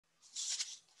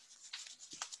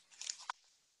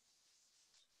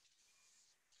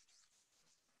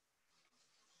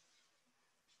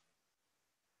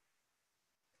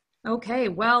Okay,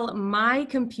 well, my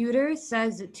computer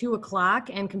says 2 o'clock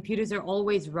and computers are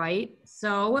always right.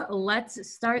 So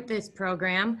let's start this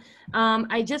program.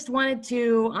 I just wanted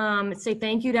to say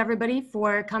thank you to everybody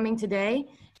for coming today.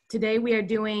 Today we are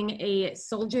doing a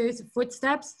soldier's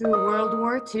footsteps through World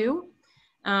War II.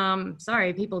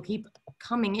 Sorry, people keep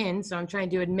coming in, so I'm trying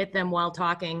to admit them while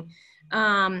talking.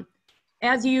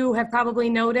 As you have probably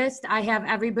noticed, I have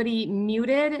everybody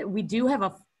muted. We do have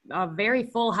a very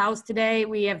full house today.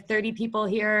 We have 30 people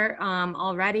here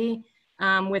already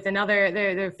with another,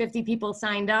 there are 50 people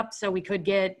signed up, so we could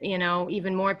get,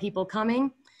 even more people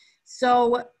coming.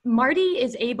 So Marty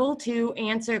is able to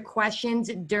answer questions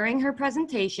during her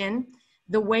presentation.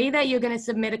 The way that you're going to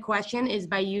submit a question is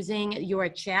by using your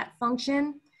chat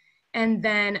function. And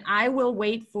then I will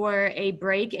wait for a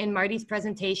break in Marty's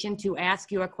presentation to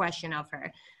ask you a question of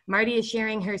her. Marty is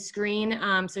sharing her screen,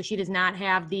 so she does not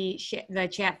have the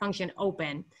chat function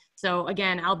open. So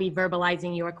again, I'll be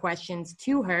verbalizing your questions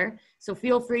to her. So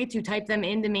feel free to type them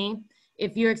into me.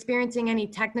 If you're experiencing any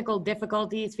technical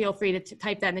difficulties, feel free to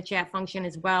type that in the chat function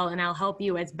as well, and I'll help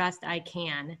you as best I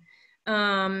can.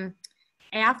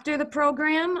 After the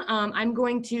program, I'm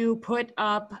going to put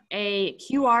up a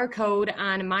QR code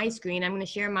on my screen. I'm going to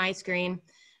share my screen.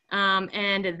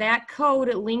 And that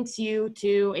code links you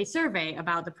to a survey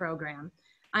about the program.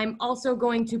 I'm also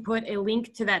going to put a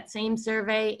link to that same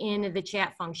survey in the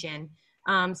chat function.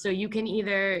 So you can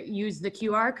either use the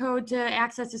QR code to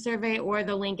access the survey or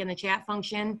the link in the chat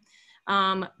function.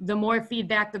 The more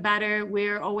feedback, the better.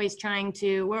 We're always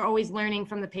learning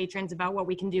from the patrons about what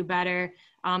we can do better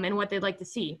and what they'd like to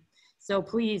see. So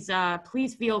please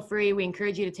feel free. We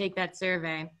encourage you to take that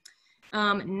survey.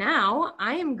 Now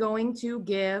I am going to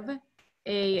give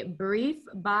a brief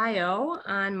bio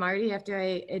on Marty after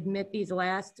I admit these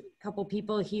last couple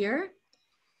people here.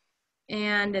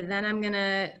 And then I'm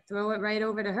gonna throw it right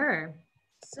over to her.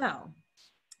 So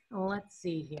let's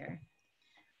see here.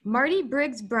 Marty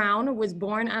Briggs Brown was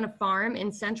born on a farm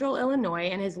in central Illinois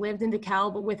and has lived in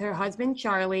DeKalb with her husband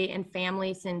Charlie and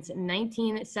family since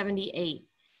 1978.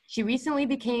 She recently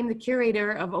became the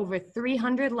curator of over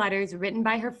 300 letters written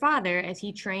by her father as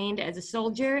he trained as a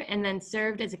soldier and then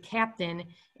served as a captain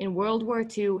in World War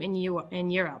II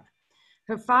in Europe.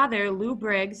 Her father, Lou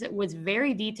Briggs, was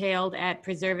very detailed at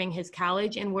preserving his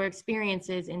college and war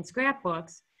experiences in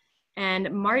scrapbooks,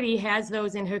 and Marty has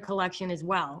those in her collection as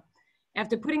well.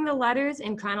 After putting the letters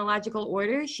in chronological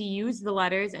order, she used the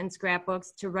letters and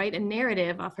scrapbooks to write a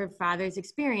narrative of her father's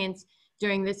experience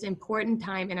during this important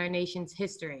time in our nation's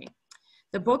history.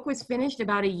 The book was finished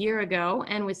about a year ago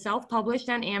and was self-published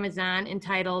on Amazon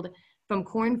entitled From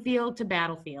Cornfield to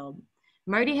Battlefield.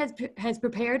 Marty has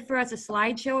prepared for us a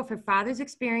slideshow of her father's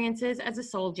experiences as a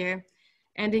soldier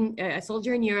and a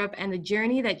soldier in Europe and the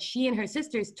journey that she and her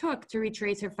sisters took to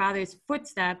retrace her father's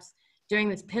footsteps during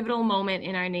this pivotal moment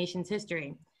in our nation's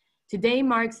history. Today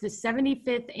marks the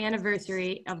 75th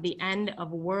anniversary of the end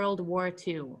of World War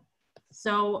II.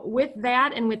 So with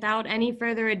that and without any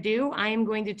further ado, I am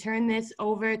going to turn this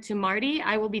over to Marty.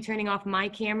 I will be turning off my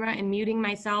camera and muting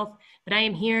myself, but I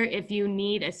am here if you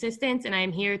need assistance, and I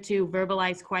am here to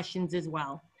verbalize questions as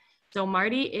well. So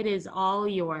Marty, it is all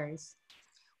yours.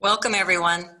 Welcome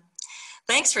everyone.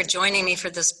 Thanks for joining me for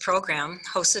this program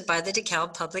hosted by the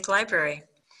DeKalb Public Library.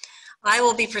 I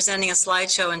will be presenting a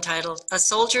slideshow entitled A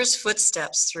Soldier's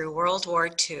Footsteps Through World War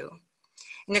II.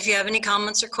 And if you have any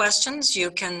comments or questions, you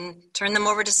can turn them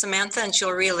over to Samantha and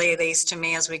she'll relay these to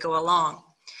me as we go along.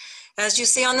 As you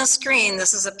see on the screen,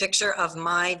 this is a picture of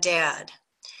my dad,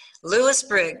 Louis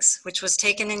Briggs, which was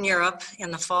taken in Europe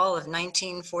in the fall of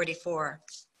 1944.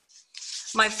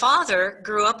 My father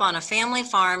grew up on a family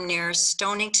farm near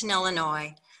Stonington,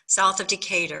 Illinois, south of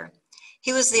Decatur.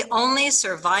 He was the only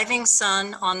surviving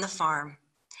son on the farm,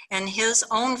 and his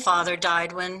own father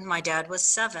died when my dad was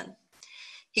 7.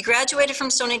 He graduated from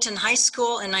Stonington High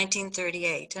School in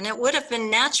 1938, and it would have been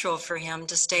natural for him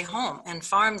to stay home and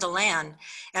farm the land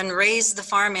and raise the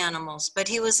farm animals, but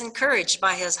he was encouraged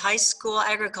by his high school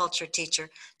agriculture teacher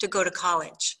to go to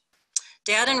college.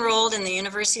 Dad enrolled in the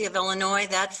University of Illinois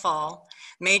that fall,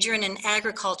 majoring in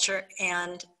agriculture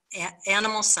and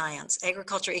animal science,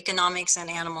 agriculture, economics, and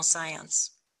animal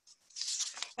science.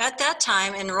 At that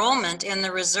time, enrollment in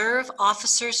the Reserve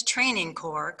Officers Training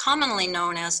Corps, commonly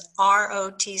known as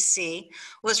ROTC,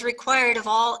 was required of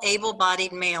all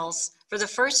able-bodied males for the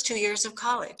first 2 years of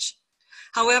college.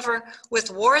 However,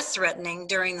 with war threatening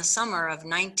during the summer of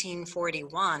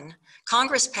 1941,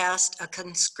 Congress passed a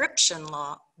conscription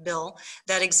law bill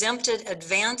that exempted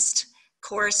advanced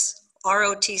course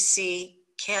ROTC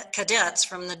cadets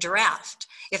from the draft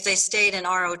if they stayed in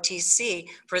ROTC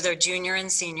for their junior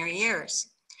and senior years.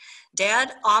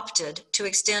 Dad opted to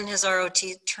extend his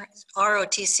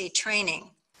ROTC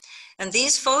training. And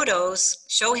these photos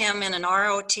show him in an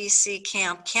ROTC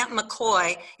camp, Camp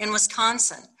McCoy in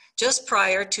Wisconsin, just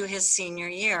prior to his senior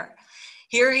year.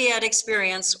 Here he had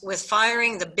experience with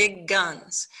firing the big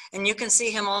guns, and you can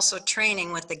see him also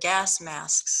training with the gas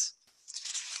masks.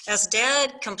 As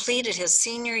Dad completed his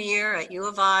senior year at U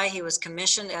of I, he was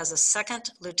commissioned as a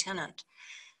second lieutenant.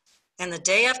 And the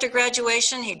day after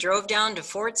graduation, he drove down to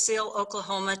Fort Sill,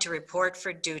 Oklahoma to report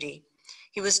for duty.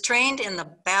 He was trained in the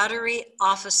Battery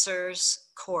Officers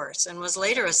course and was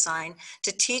later assigned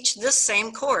to teach this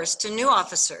same course to new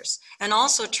officers and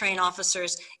also train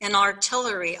officers in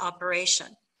artillery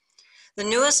operation. The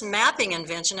newest mapping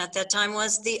invention at that time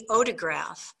was the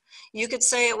Odograph. You could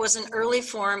say it was an early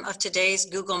form of today's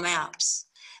Google Maps.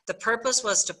 The purpose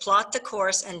was to plot the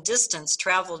course and distance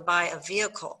traveled by a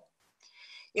vehicle.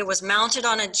 It was mounted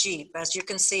on a Jeep, as you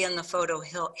can see in the photo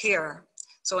here.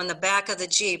 So in the back of the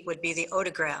Jeep would be the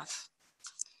Odograph.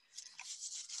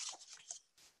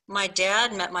 My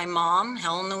dad met my mom,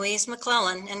 Helen Louise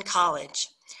McClellan, in college.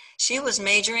 She was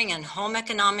majoring in home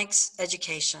economics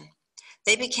education.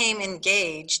 They became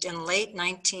engaged in late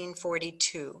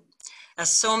 1942,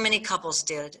 as so many couples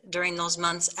did during those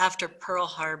months after Pearl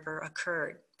Harbor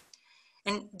occurred.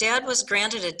 And Dad was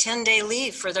granted a 10-day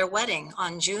leave for their wedding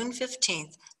on June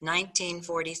 15th,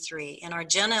 1943 in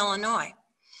Argenta, Illinois.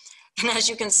 And as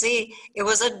you can see, it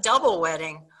was a double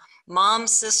wedding.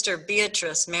 Mom's sister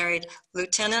Beatrice married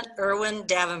Lieutenant Irwin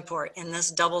Davenport in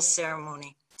this double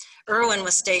ceremony. Irwin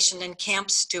was stationed in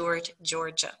Camp Stewart,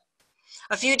 Georgia.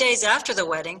 A few days after the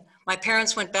wedding, my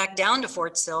parents went back down to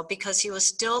Fort Sill because he was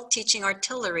still teaching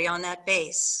artillery on that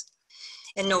base.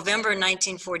 In November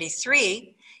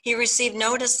 1943, he received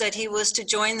notice that he was to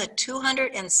join the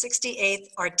 268th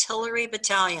Artillery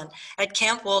Battalion at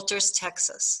Camp Walters,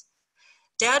 Texas.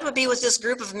 Dad would be with this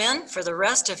group of men for the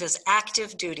rest of his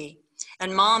active duty,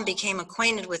 and Mom became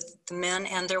acquainted with the men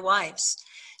and their wives.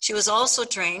 She was also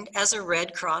trained as a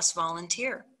Red Cross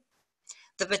volunteer.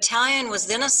 The battalion was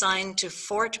then assigned to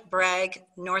Fort Bragg,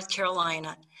 North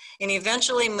Carolina, and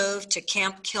eventually moved to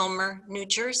Camp Kilmer, New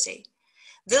Jersey.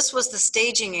 This was the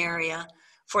staging area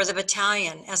for the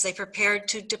battalion as they prepared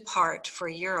to depart for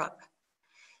Europe.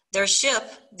 Their ship,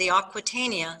 the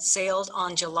Aquitania, sailed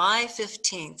on July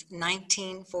 15,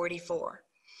 1944.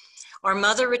 Our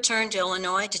mother returned to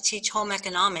Illinois to teach home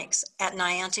economics at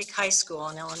Niantic High School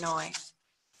in Illinois.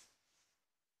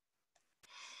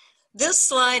 This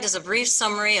slide is a brief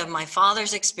summary of my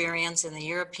father's experience in the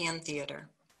European theater.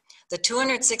 The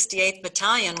 268th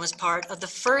Battalion was part of the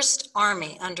First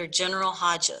Army under General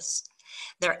Hodges.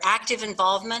 Their active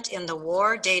involvement in the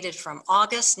war dated from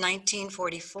August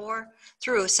 1944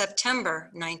 through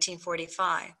September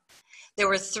 1945. There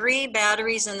were 3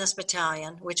 batteries in this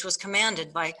battalion, which was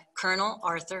commanded by Colonel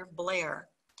Arthur Blair.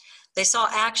 They saw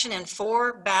action in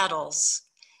 4 battles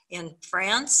in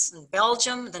France, in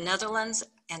Belgium, the Netherlands,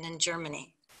 and in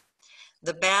Germany.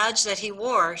 The badge that he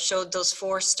wore showed those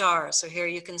 4 stars. So here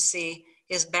you can see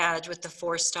his badge with the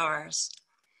 4 stars.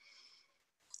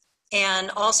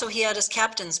 And also he had his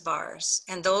captain's bars,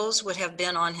 and those would have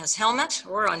been on his helmet,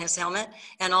 or on his helmet,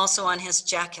 and also on his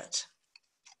jacket.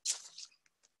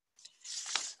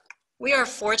 We are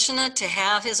fortunate to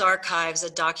have his archives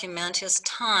that document his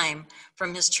time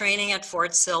from his training at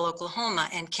Fort Sill, Oklahoma,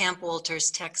 and Camp Walters,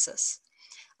 Texas,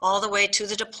 all the way to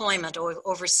the deployment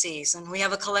overseas. And we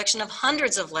have a collection of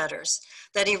hundreds of letters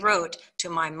that he wrote to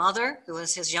my mother, who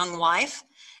was his young wife,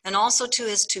 and also to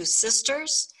his 2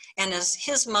 sisters, and as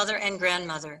his mother and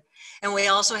grandmother. And we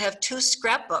also have 2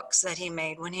 scrapbooks that he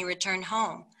made when he returned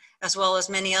home, as well as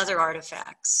many other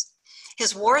artifacts.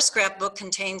 His war scrapbook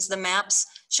contains the maps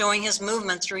showing his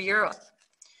movement through Europe.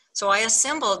 So I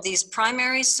assembled these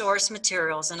primary source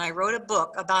materials and I wrote a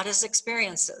book about his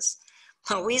experiences.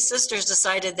 But we sisters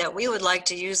decided that we would like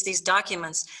to use these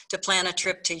documents to plan a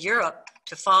trip to Europe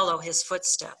to follow his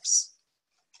footsteps.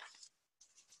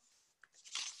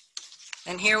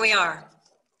 And here we are.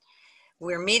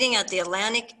 We're meeting at the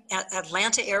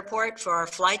Atlanta Airport for our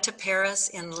flight to Paris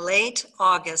in late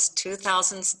August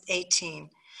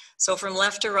 2018. So from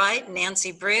left to right,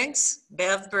 Nancy Briggs,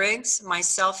 Bev Briggs,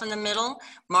 myself in the middle,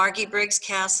 Margie Briggs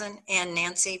Casson, and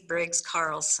Nancy Briggs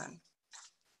Carlson.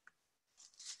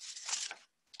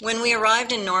 When we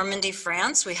arrived in Normandy,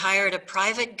 France, we hired a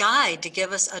private guide to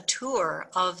give us a tour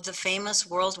of the famous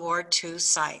World War II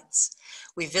sites.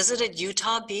 We visited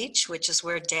Utah Beach, which is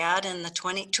where Dad and the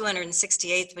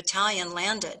 268th Battalion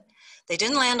landed. They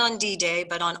didn't land on D-Day,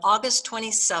 but on August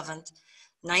 27th,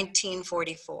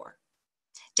 1944.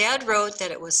 Dad wrote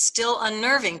that it was still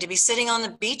unnerving to be sitting on the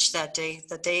beach that day,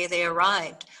 the day they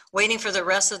arrived, waiting for the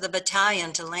rest of the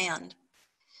battalion to land.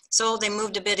 So they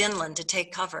moved a bit inland to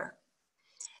take cover.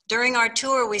 During our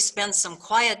tour, we spent some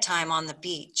quiet time on the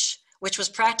beach, which was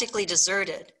practically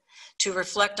deserted, to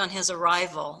reflect on his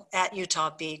arrival at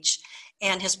Utah Beach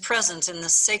and his presence in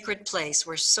this sacred place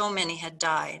where so many had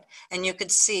died. And you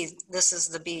could see this is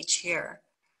the beach here.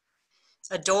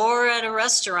 A door at a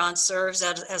restaurant serves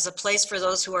as a place for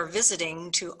those who are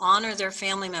visiting to honor their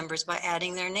family members by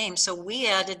adding their name. So we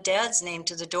added Dad's name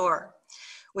to the door.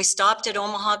 We stopped at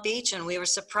Omaha Beach and we were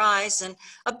surprised and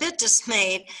a bit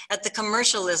dismayed at the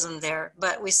commercialism there,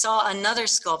 but we saw another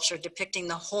sculpture depicting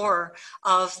the horror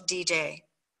of D-Day.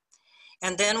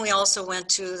 And then we also went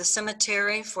to the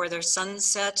cemetery for their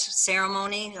sunset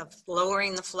ceremony of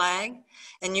lowering the flag.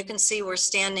 And you can see we're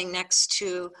standing next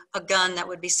to a gun that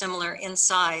would be similar in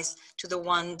size to the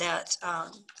one that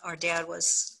our dad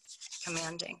was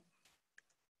commanding.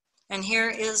 And here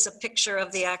is a picture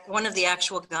of one of the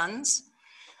actual guns.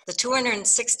 The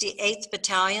 268th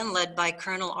Battalion, led by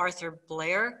Colonel Arthur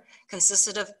Blair,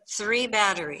 consisted of 3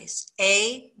 batteries,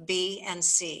 A, B, and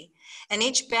C. And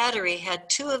each battery had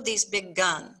 2 of these big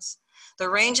guns. The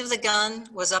range of the gun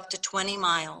was up to 20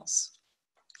 miles.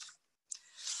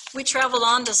 We traveled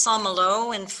on to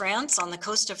Saint-Malo in France, on the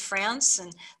coast of France,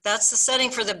 and that's the setting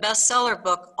for the bestseller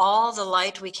book, All the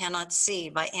Light We Cannot See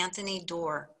by Anthony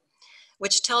Doerr,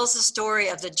 which tells the story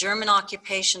of the German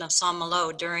occupation of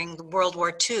Saint-Malo during World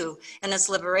War II and its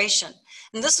liberation.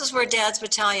 And this is where Dad's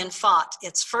battalion fought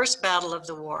its first battle of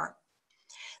the war.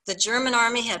 The German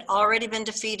army had already been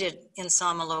defeated in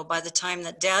Saint-Malo by the time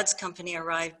that Dad's company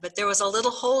arrived, but there was a little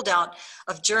holdout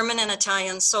of German and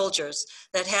Italian soldiers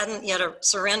that hadn't yet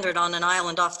surrendered on an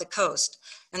island off the coast.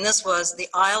 And this was the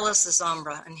Isle of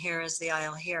Sesimbra, and here is the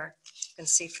isle here. You can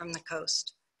see from the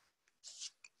coast.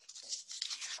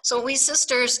 So we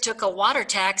sisters took a water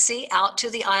taxi out to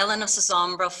the island of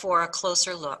Sesimbra for a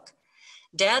closer look.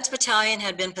 Dad's battalion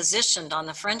had been positioned on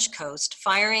the French coast,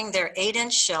 firing their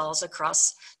 8-inch shells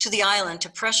across to the island to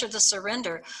pressure the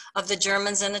surrender of the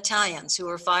Germans and Italians who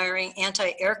were firing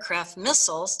anti-aircraft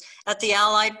missiles at the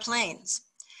Allied planes.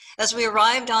 As we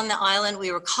arrived on the island,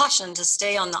 we were cautioned to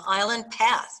stay on the island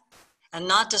path and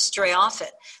not to stray off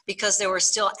it because there were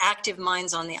still active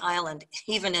mines on the island,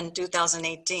 even in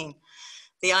 2018.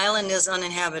 The island is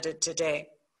uninhabited today.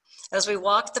 As we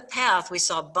walked the path, we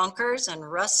saw bunkers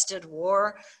and rusted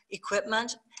war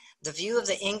equipment. The view of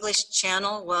the English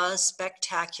Channel was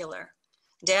spectacular.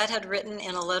 Dad had written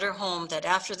in a letter home that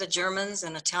after the Germans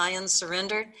and Italians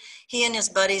surrendered, he and his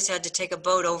buddies had to take a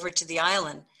boat over to the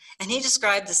island. And he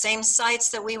described the same sights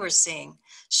that we were seeing: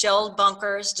 shelled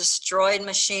bunkers, destroyed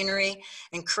machinery,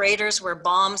 and craters where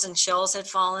bombs and shells had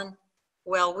fallen.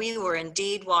 Well, we were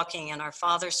indeed walking in our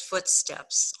father's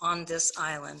footsteps on this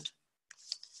island.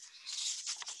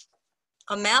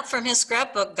 A map from his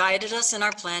scrapbook guided us in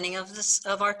our planning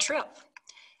of our trip.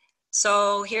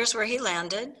 So here's where he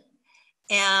landed.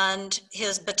 And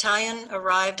his battalion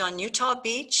arrived on Utah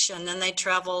Beach, and then they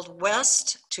traveled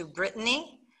west to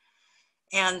Brittany,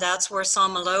 and that's where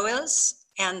Saint-Malo is.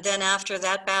 And then after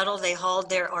that battle, they hauled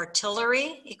their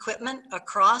artillery equipment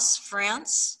across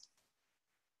France,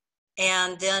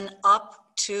 and then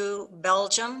up to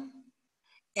Belgium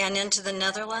and into the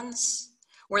Netherlands,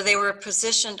 where they were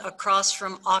positioned across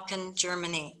from Aachen,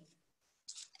 Germany.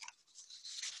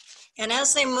 And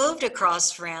as they moved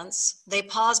across France, they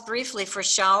paused briefly for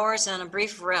showers and a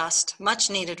brief rest, much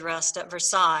needed rest at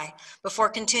Versailles, before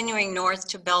continuing north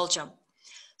to Belgium.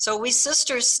 So we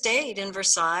sisters stayed in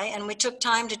Versailles, and we took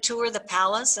time to tour the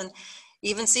palace and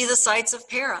even see the sights of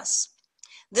Paris.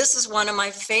 This is one of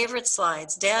my favorite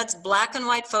slides. Dad's black and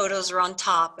white photos are on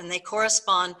top, and they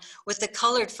correspond with the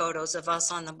colored photos of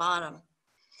us on the bottom.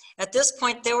 At this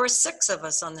point, there were 6 of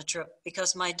us on the trip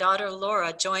because my daughter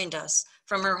Laura joined us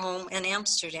from her home in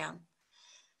Amsterdam.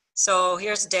 So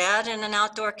here's Dad in an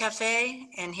outdoor cafe,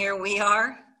 and here we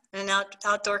are in an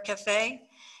outdoor cafe.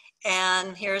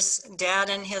 And here's Dad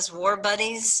and his war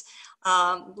buddies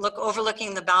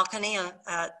overlooking the balcony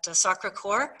at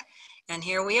Sacré-Cœur. And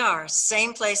here we are,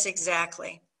 same place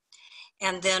exactly.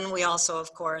 And then we also,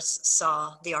 of course,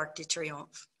 saw the Arc de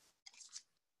Triomphe.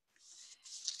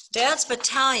 Dad's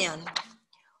battalion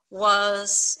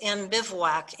was in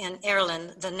bivouac in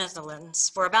Erlen, the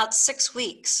Netherlands, for about 6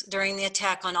 weeks during the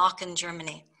attack on Aachen,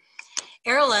 Germany.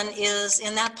 Erlen is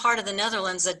in that part of the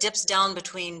Netherlands that dips down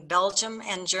between Belgium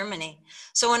and Germany.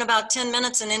 So in about 10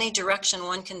 minutes in any direction,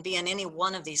 one can be in any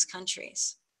one of these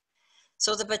countries.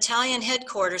 So the battalion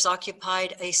headquarters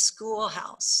occupied a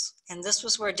schoolhouse, and this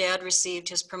was where Dad received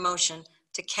his promotion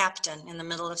to captain in the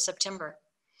middle of September.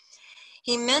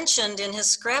 He mentioned in his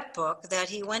scrapbook that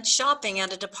he went shopping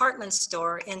at a department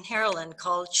store in Heerlen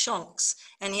called Schunck's,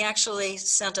 and he actually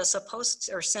sent us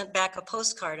sent back a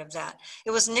postcard of that.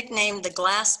 It was nicknamed the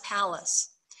Glass Palace.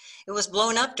 It was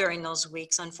blown up during those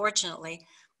weeks, unfortunately,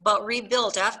 but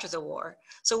rebuilt after the war.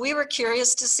 So we were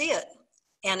curious to see it,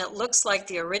 and it looks like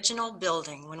the original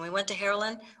building. When we went to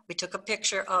Heerlen, we took a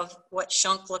picture of what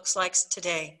Schunck looks like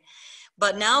today.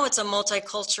 But now it's a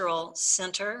multicultural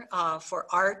center for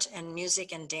art and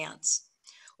music and dance.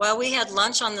 While we had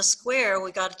lunch on the square,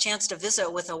 we got a chance to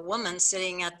visit with a woman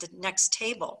sitting at the next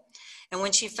table. And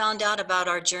when she found out about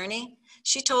our journey,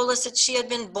 she told us that she had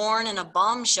been born in a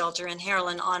bomb shelter in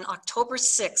Heerlen on October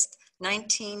 6th,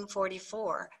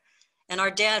 1944. And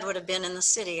our dad would have been in the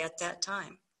city at that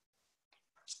time.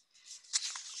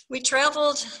 We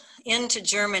traveled into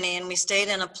Germany and we stayed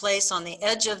in a place on the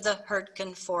edge of the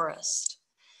Hürtgen forest.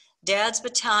 Dad's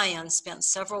battalion spent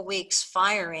several weeks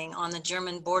firing on the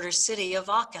German border city of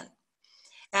Aachen.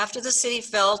 After the city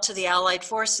fell to the Allied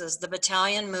forces, the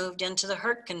battalion moved into the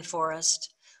Hürtgen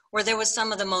forest, where there was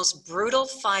some of the most brutal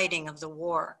fighting of the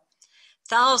war.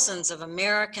 Thousands of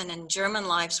American and German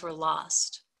lives were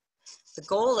lost. The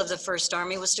goal of the First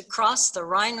Army was to cross the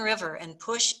Rhine River and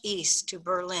push east to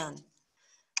Berlin.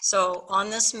 So on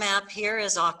this map here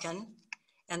is Aachen,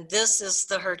 and this is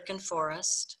the Hürtgen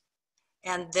forest.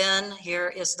 And then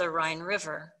here is the Rhine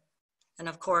River. And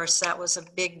of course, that was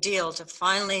a big deal to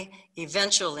finally,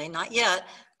 eventually, not yet,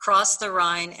 cross the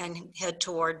Rhine and head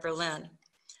toward Berlin.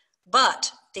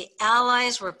 But the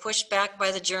Allies were pushed back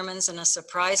by the Germans in a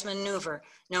surprise maneuver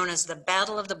known as the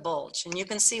Battle of the Bulge. And you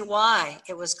can see why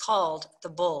it was called the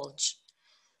Bulge.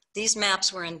 These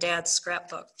maps were in Dad's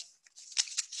scrapbook.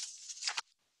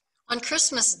 On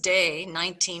Christmas Day,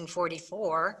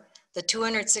 1944, the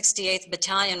 268th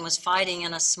Battalion was fighting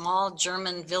in a small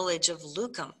German village of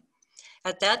Lucum.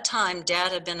 At that time,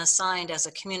 Dad had been assigned as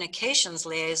a communications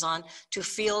liaison to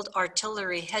Field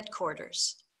Artillery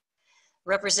Headquarters,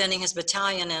 representing his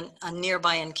battalion in a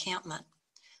nearby encampment.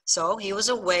 So he was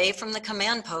away from the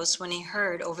command post when he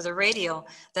heard over the radio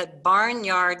that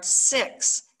Barnyard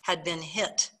 6 had been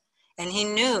hit, and he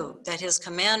knew that his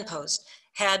command post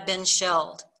had been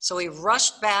shelled. So he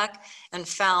rushed back and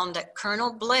found that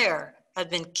Colonel Blair had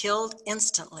been killed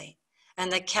instantly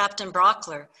and that Captain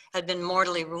Brockler had been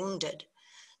mortally wounded.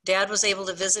 Dad was able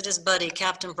to visit his buddy,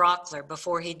 Captain Brockler,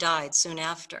 before he died soon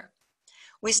after.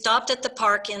 We stopped at the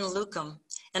park in Lucum,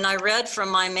 and I read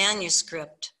from my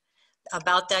manuscript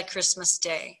about that Christmas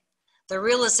Day. The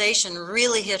realization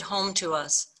really hit home to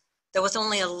us that with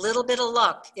only a little bit of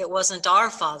luck, it wasn't our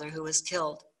father who was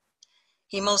killed.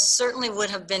 He most certainly would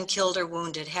have been killed or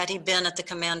wounded had he been at the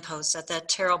command post at that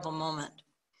terrible moment.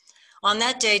 On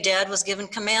that day, Dad was given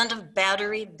command of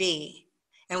Battery B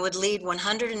and would lead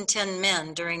 110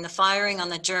 men during the firing on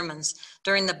the Germans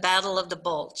during the Battle of the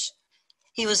Bulge.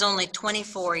 He was only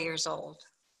 24 years old.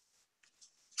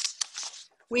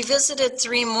 We visited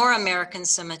 3 more American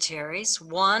cemeteries,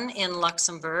 one in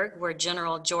Luxembourg, where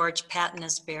General George Patton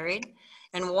is buried,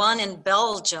 and one in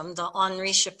Belgium, the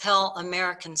Henri Chapelle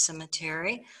American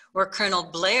Cemetery, where Colonel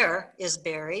Blair is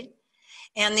buried,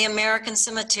 and the American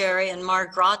Cemetery in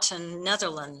Margraten,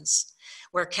 Netherlands,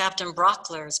 where Captain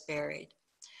Brockler is buried.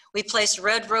 We placed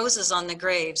red roses on the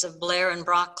graves of Blair and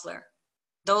Brockler.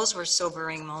 Those were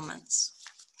sobering moments.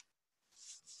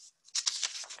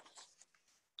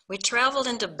 We traveled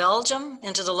into Belgium,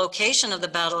 into the location of the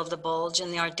Battle of the Bulge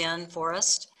in the Ardennes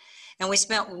forest, and we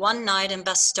spent one night in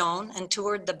Bastogne and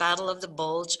toured the Battle of the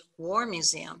Bulge War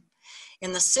Museum.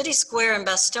 In the city square in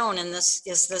Bastogne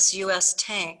is this US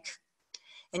tank,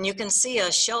 and you can see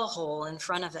a shell hole in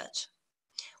front of it.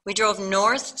 We drove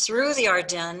north through the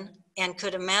Ardennes and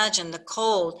could imagine the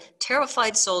cold,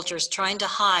 terrified soldiers trying to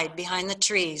hide behind the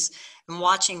trees and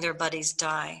watching their buddies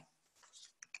die.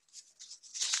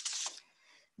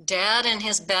 Dad and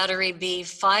his Battery B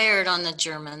fired on the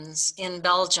Germans in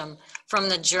Belgium from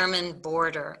the German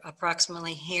border,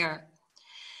 approximately here.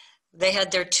 They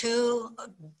had their 2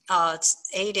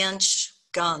 8-inch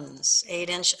guns,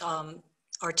 8-inch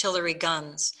artillery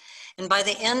guns. And by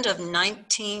the end of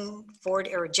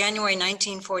January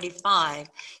 1945,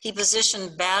 he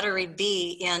positioned Battery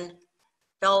B in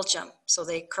Belgium. So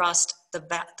they crossed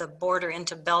the border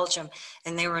into Belgium,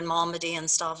 and they were in Malmedy and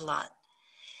Stavelot.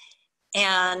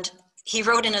 And he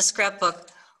wrote in his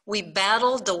scrapbook, "We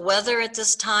battled the weather at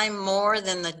this time more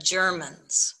than the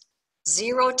Germans.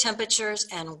 0 temperatures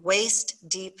and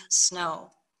waist-deep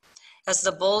snow. As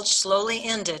the Bulge slowly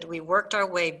ended, we worked our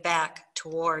way back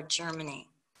toward Germany."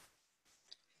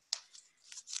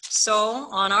 So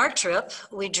on our trip,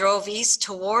 we drove east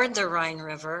toward the Rhine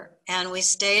River and we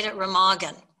stayed at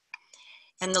Remagen.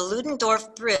 And the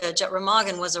Ludendorff Bridge at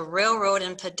Remagen was a railroad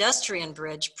and pedestrian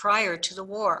bridge prior to the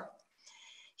war.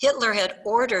 Hitler had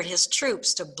ordered his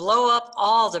troops to blow up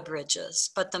all the bridges,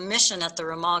 but the mission at the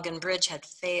Remagen Bridge had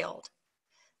failed.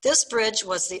 This bridge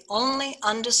was the only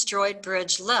undestroyed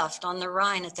bridge left on the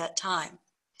Rhine at that time.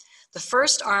 The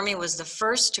First Army was the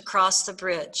first to cross the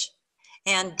bridge,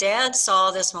 and Dad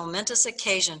saw this momentous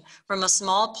occasion from a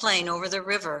small plane over the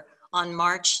river on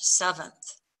March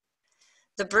 7th.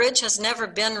 The bridge has never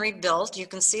been rebuilt. You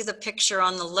can see the picture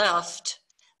on the left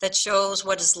that shows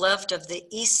what is left of the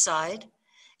east side,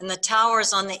 and the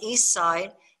towers on the east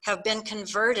side have been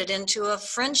converted into a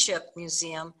friendship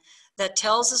museum that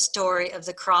tells the story of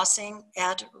the crossing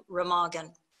at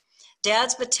Remagen.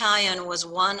 Dad's battalion was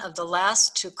one of the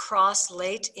last to cross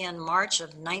late in March of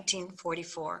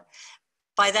 1944.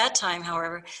 By that time,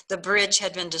 however, the bridge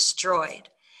had been destroyed,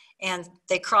 and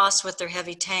they crossed with their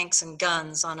heavy tanks and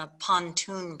guns on a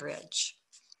pontoon bridge.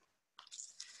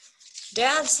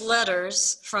 Dad's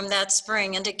letters from that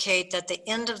spring indicate that the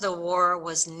end of the war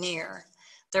was near.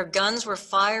 Their guns were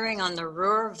firing on the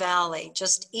Ruhr Valley,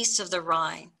 just east of the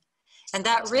Rhine. And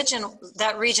that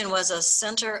region was a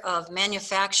center of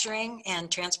manufacturing and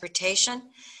transportation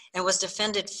and was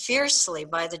defended fiercely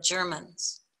by the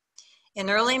Germans. In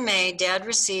early May, Dad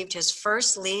received his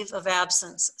first leave of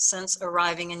absence since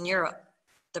arriving in Europe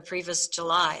the previous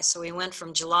July. So he went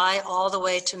from July all the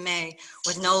way to May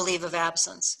with no leave of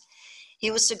absence. He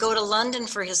was to go to London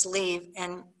for his leave,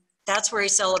 and that's where he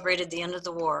celebrated the end of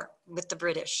the war with the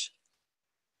British.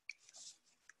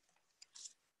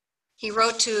 He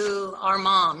wrote to our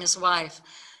mom, his wife,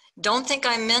 "Don't think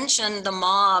I mentioned the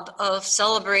mob of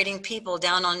celebrating people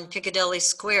down on Piccadilly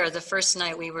Square the first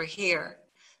night we were here.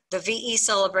 The VE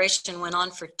celebration went on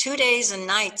for 2 days and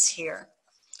nights here."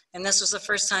 And this was the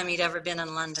first time he'd ever been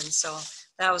in London, so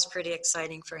that was pretty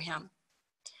exciting for him.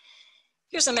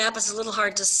 Here's a map. It's a little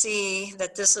hard to see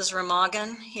that this is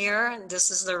Remagen here.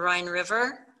 This is the Rhine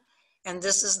River, and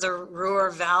this is the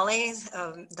Ruhr Valley,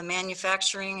 the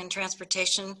manufacturing and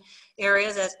transportation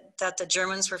area that the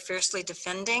Germans were fiercely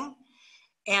defending.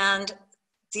 And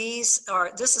this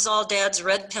is all Dad's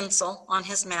red pencil on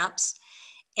his maps.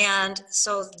 And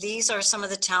so these are some of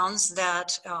the towns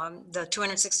that the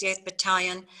 268th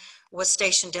Battalion was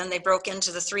stationed in. They broke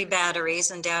into the 3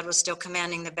 batteries, and Dad was still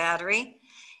commanding the battery.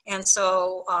 And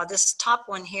so this top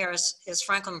one here is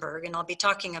Frankenberg, and I'll be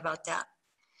talking about that.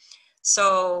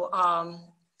 So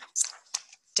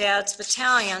Dad's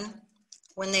battalion,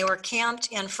 when they were camped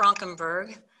in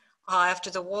Frankenberg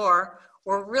after the war,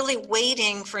 were really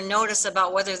waiting for notice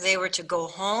about whether they were to go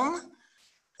home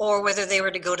or whether they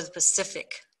were to go to the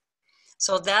Pacific.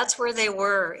 So that's where they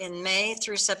were in May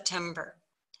through September.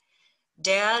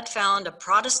 Dad found a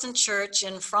Protestant church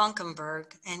in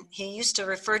Frankenberg, and he used to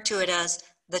refer to it as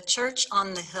the church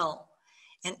on the hill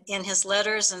in his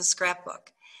letters and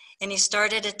scrapbook. And he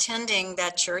started attending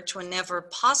that church whenever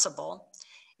possible.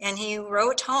 And he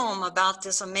wrote home about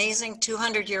this amazing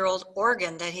 200-year-old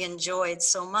organ that he enjoyed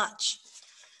so much.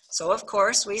 So of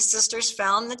course, we sisters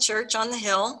found the church on the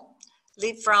hill,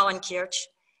 Liebfrauenkirche,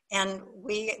 and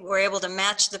we were able to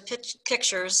match the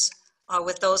pictures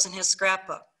with those in his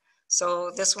scrapbook.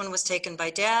 So this one was taken by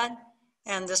Dad,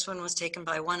 and this one was taken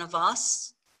by one of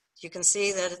us. You can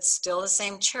see that it's still the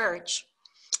same church.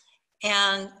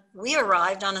 And we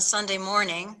arrived on a Sunday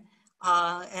morning,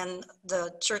 and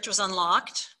the church was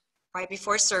unlocked right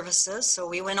before services, so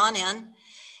we went on in,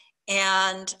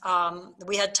 and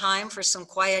we had time for some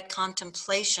quiet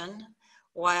contemplation,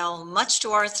 while much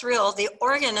to our thrill, the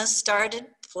organist started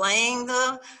playing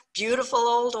the beautiful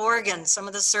old organ, some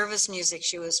of the service music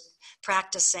she was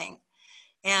practicing.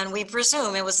 And we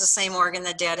presume it was the same organ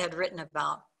that Dad had written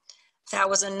about. That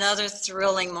was another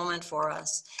thrilling moment for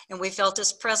us, and we felt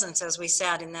his presence as we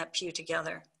sat in that pew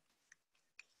together.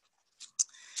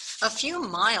 A few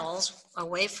miles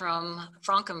away from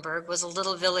Frankenberg was a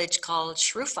little village called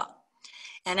Schrufa.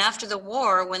 And after the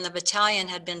war, when the battalion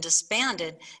had been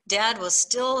disbanded, Dad was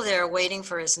still there waiting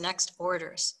for his next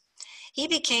orders. He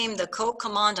became the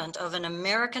co-commandant of an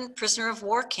American prisoner of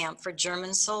war camp for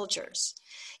German soldiers.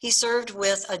 He served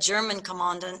with a German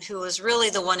commandant who was really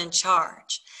the one in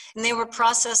charge. And they were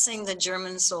processing the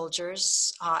German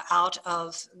soldiers out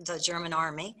of the German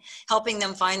army, helping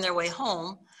them find their way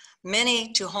home,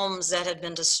 many to homes that had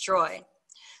been destroyed.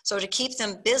 So to keep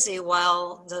them busy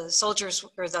while the soldiers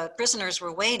or the prisoners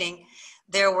were waiting,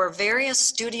 there were various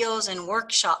studios and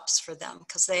workshops for them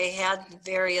because they had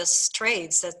various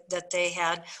trades that they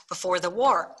had before the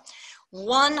war.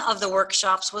 One of the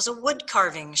workshops was a wood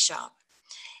carving shop.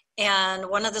 And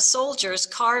one of the soldiers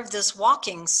carved this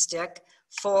walking stick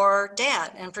for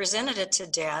Dad and presented it to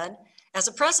Dad as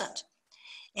a present.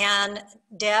 And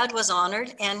Dad was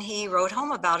honored, and he wrote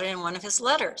home about it in one of his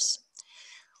letters.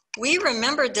 We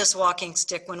remembered this walking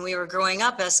stick when we were growing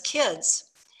up as kids.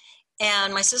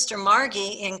 And my sister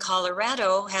Margie in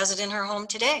Colorado has it in her home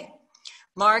today.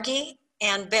 Margie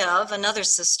and Bev, another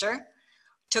sister,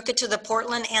 took it to the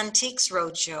Portland Antiques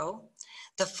Roadshow.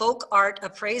 The folk art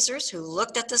appraisers who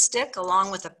looked at the stick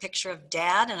along with a picture of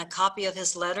Dad and a copy of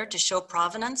his letter to show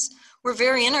provenance were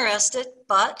very interested,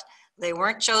 but they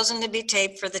weren't chosen to be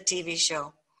taped for the TV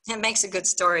show. It makes a good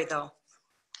story though.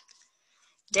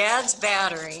 Dad's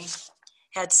battery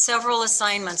had several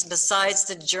assignments besides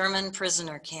the German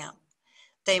prisoner camp.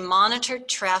 They monitored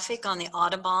traffic on the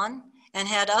Autobahn and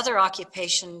had other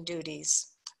occupation duties.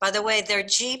 By the way, their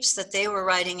Jeeps that they were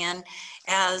riding in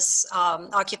as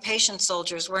occupation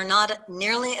soldiers were not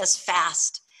nearly as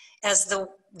fast as the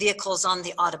vehicles on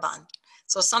the Autobahn.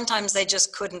 So sometimes they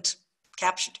just couldn't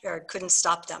capture or couldn't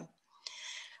stop them.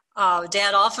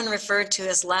 Dad often referred to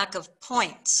his lack of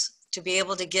points to be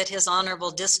able to get his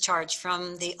honorable discharge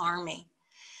from the Army.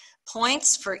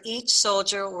 Points for each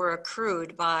soldier were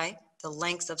accrued by the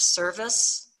length of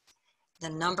service, the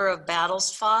number of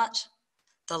battles fought,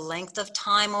 the length of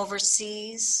time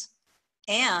overseas,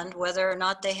 and whether or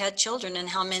not they had children and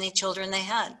how many children they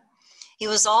had. He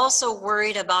was also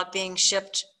worried about being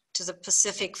shipped to the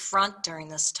Pacific Front during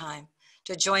this time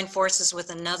to join forces with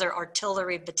another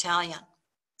artillery battalion.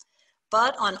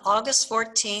 But on August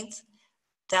 14th,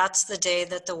 that's the day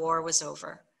that the war was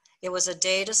over. It was a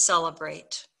day to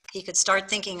celebrate. He could start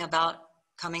thinking about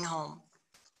coming home.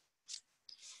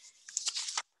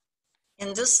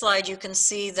 In this slide, you can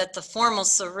see that the formal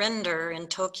surrender in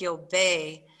Tokyo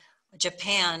Bay,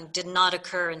 Japan, did not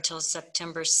occur until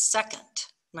September 2nd,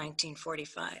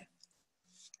 1945.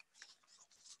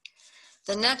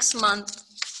 The next month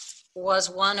was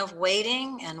one of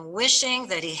waiting and wishing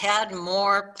that he had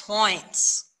more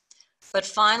points. But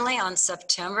finally, on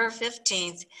September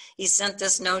 15th, he sent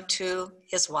this note to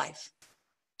his wife.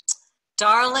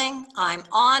 Darling, I'm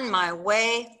on my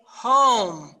way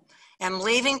home. I'm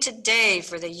leaving today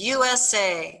for the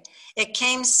USA. It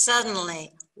came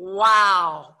suddenly.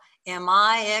 Wow, am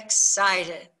I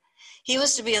excited. He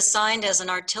was to be assigned as an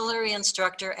artillery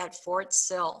instructor at Fort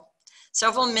Sill.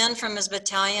 Several men from his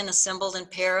battalion assembled in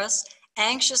Paris,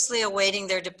 anxiously awaiting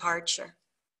their departure.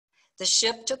 The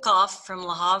ship took off from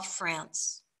Le Havre,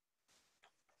 France.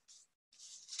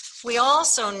 We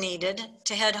also needed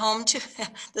to head home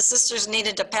the sisters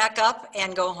needed to pack up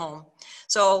and go home.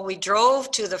 So we drove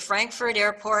to the Frankfurt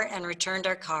airport and returned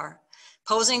our car,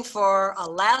 posing for a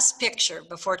last picture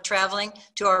before traveling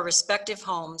to our respective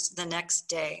homes the next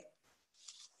day.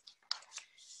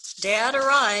 Dad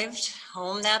arrived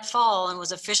home that fall and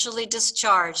was officially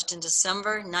discharged in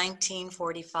December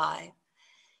 1945.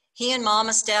 He and Mom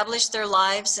established their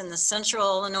lives in the Central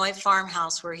Illinois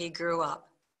farmhouse where he grew up.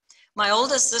 My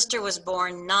oldest sister was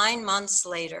born 9 months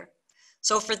later.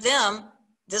 So for them,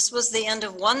 this was the end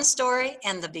of one story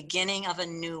and the beginning of a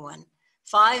new one.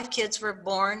 5 kids were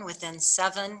born within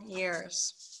 7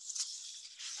 years.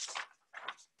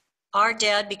 Our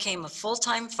dad became a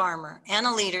full-time farmer and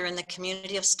a leader in the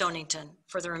community of Stonington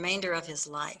for the remainder of his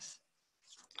life.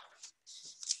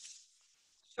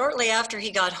 Shortly after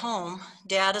he got home,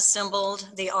 Dad assembled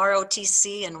the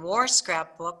ROTC and war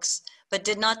scrapbooks, but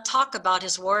did not talk about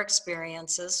his war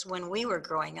experiences when we were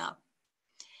growing up.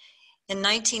 In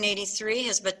 1983,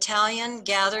 his battalion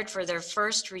gathered for their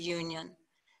first reunion.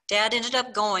 Dad ended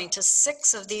up going to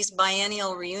 6 of these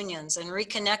biennial reunions and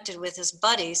reconnected with his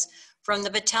buddies from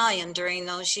the battalion during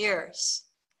those years.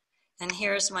 And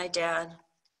here's my dad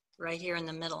right here in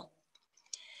the middle.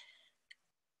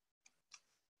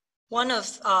 One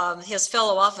of his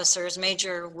fellow officers,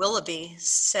 Major Willoughby,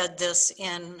 said this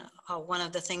in one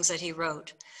of the things that he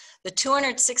wrote. The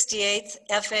 268th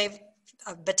FA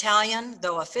Battalion,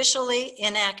 though officially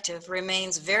inactive,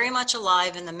 remains very much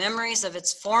alive in the memories of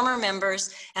its former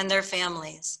members and their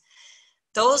families.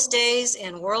 Those days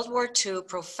in World War II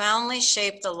profoundly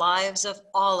shaped the lives of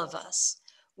all of us.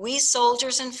 We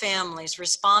soldiers and families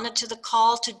responded to the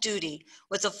call to duty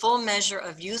with a full measure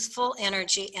of youthful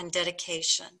energy and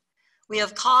dedication. We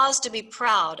have cause to be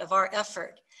proud of our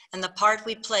effort and the part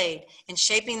we played in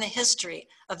shaping the history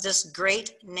of this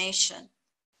great nation.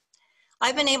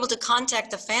 I've been able to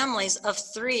contact the families of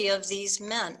 3 of these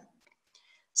men.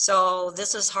 So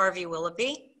this is Harvey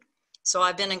Willoughby. So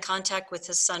I've been in contact with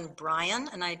his son, Brian,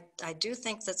 and I do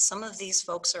think that some of these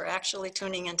folks are actually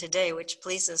tuning in today, which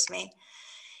pleases me.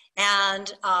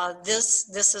 And this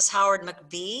is Howard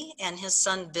McBee, and his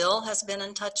son, Bill, has been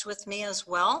in touch with me as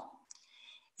well.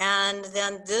 And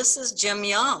then this is Jim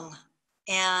Young,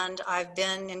 and I've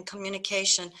been in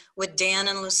communication with Dan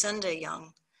and Lucinda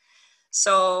Young.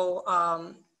 So,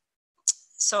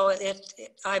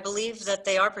 I believe that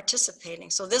they are participating.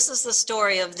 So this is the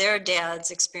story of their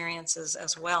dad's experiences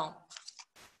as well.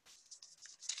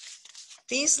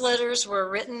 These letters were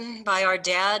written by our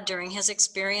dad during his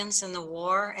experience in the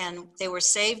war, and they were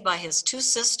saved by his two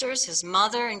sisters, his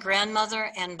mother and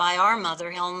grandmother, and by our mother,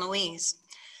 Helen Louise.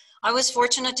 I was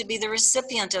fortunate to be the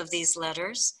recipient of these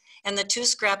letters and the two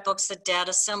scrapbooks that Dad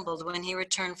assembled when he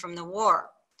returned from the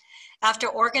war. After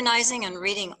organizing and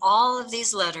reading all of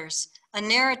these letters, a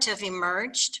narrative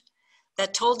emerged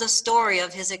that told the story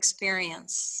of his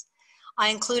experience. I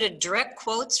included direct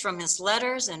quotes from his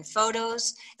letters and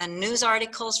photos and news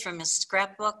articles from his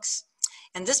scrapbooks.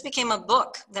 And this became a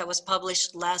book that was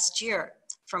published last year,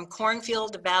 From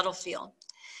Cornfield to Battlefield.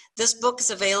 This book is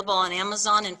available on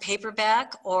Amazon in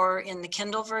paperback or in the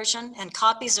Kindle version, and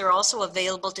copies are also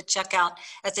available to check out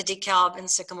at the DeKalb and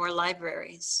Sycamore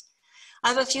libraries. I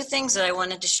have a few things that I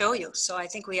wanted to show you, so I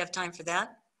think we have time for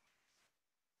that.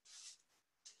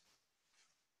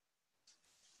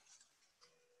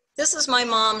 This is my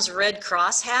mom's Red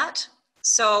Cross hat.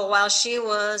 So while she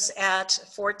was at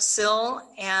Fort Sill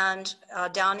and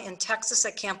down in Texas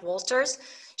at Camp Walters,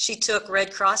 she took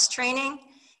Red Cross training.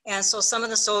 And so some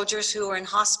of the soldiers who were in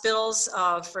hospitals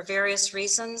for various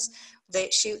reasons,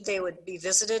 they would be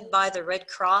visited by the Red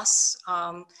Cross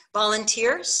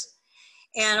volunteers.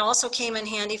 And also came in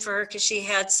handy for her because she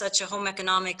had such a home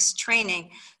economics training.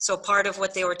 So part of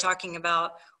what they were talking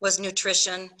about was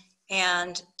nutrition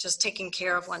and just taking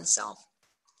care of oneself.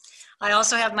 I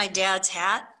also have my dad's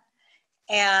hat,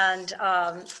 and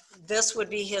this would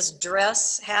be his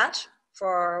dress hat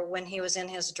for when he was in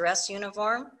his dress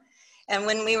uniform. And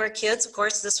when we were kids, of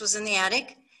course, this was in the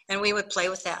attic, and we would play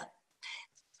with that.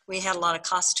 We had a lot of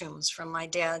costumes from my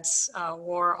dad's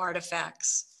war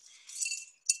artifacts.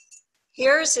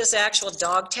 Here's his actual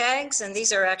dog tags, and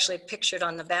these are actually pictured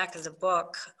on the back of the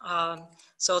book.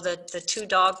 So that the two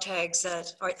dog tags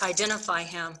that identify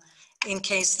him in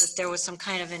case that there was some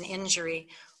kind of an injury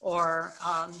or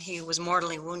he was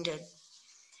mortally wounded.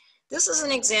 This is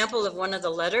an example of one of the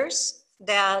letters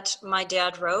that my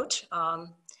dad wrote.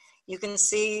 You can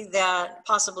see that,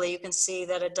 possibly you can see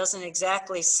that it doesn't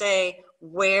exactly say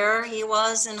where he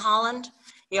was in Holland.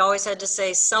 He always had to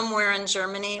say somewhere in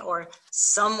Germany or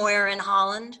somewhere in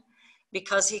Holland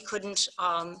because he couldn't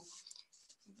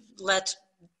let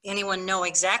anyone know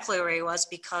exactly where he was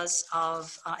because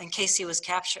of, in case he was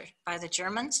captured by the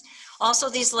Germans. Also,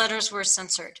 these letters were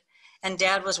censored, and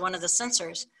Dad was one of the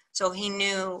censors, so he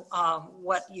knew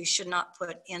what you should not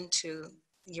put into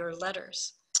your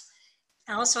letters.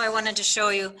 Also, I wanted to show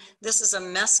you, this is a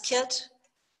mess kit,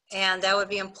 and that would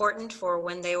be important for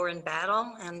when they were in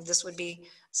battle, and this would be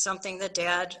something that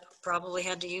Dad probably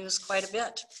had to use quite a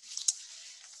bit.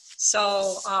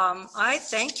 So I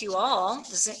thank you all.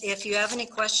 If you have any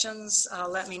questions,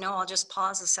 let me know. I'll just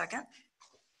pause a second.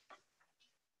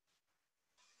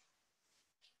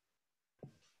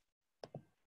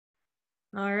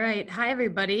 All right. Hi,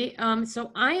 everybody.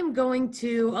 So I am going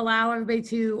to allow everybody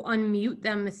to unmute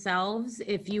themselves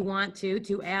if you want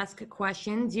to ask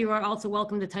questions. You are also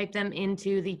welcome to type them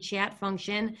into the chat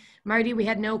function. Marty, we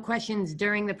had no questions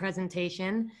during the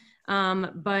presentation,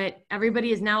 but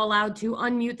everybody is now allowed to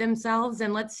unmute themselves,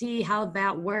 and let's see how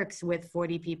that works with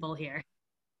 40 people here.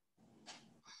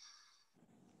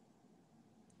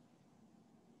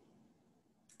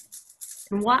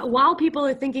 While people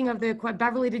are thinking of the,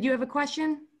 Beverly, did you have a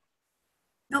question?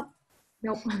 Nope.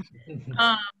 Nope.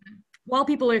 While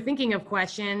people are thinking of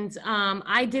questions,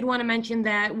 I did want to mention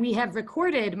that we have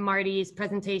recorded Marty's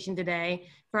presentation today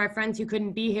for our friends who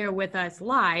couldn't be here with us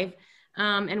live.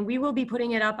 And we will be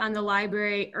putting it up on the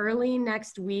library early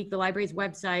next week, the library's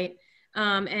website.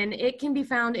 And it can be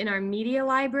found in our media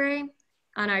library,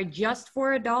 on our Just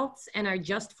for Adults and our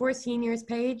Just for Seniors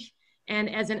page,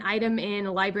 and as an item in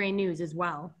library news as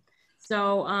well.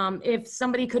 So if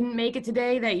somebody couldn't make it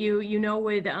today that you know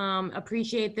would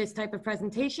appreciate this type of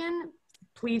presentation,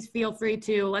 please feel free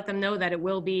to let them know that it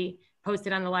will be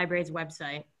posted on the library's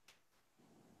website.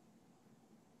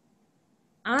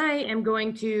 I am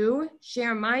going to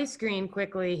share my screen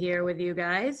quickly here with you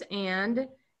guys and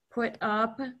put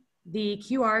up the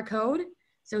QR code.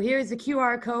 So here's the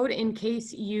QR code in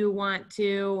case you want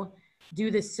to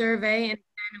do the survey, and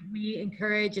we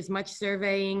encourage as much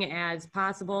surveying as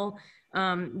possible.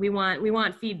 We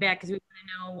want feedback because we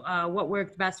want to know what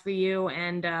worked best for you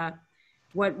and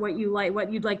what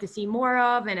you'd like to see more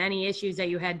of, and any issues that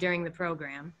you had during the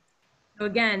program. So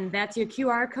again, that's your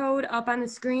QR code up on the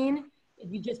screen.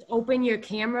 If you just open your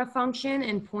camera function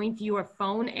and point your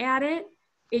phone at it,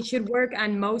 it should work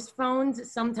on most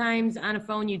phones. Sometimes on a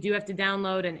phone, you do have to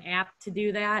download an app to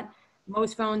do that.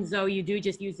 Most phones, though, you do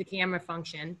just use the camera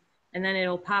function, and then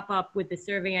it'll pop up with the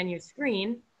survey on your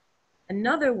screen.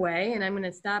 Another way, and I'm going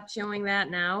to stop showing that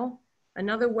now.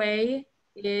 Another way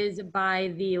is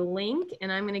by the link,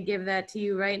 and I'm going to give that to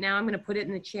you right now. I'm going to put it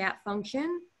in the chat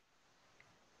function,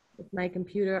 if my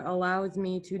computer allows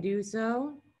me to do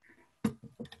so.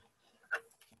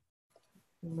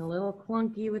 I'm a little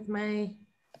clunky with my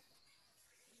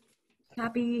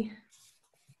copy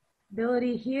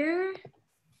ability here.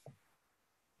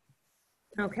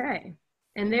 Okay,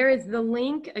 and there is the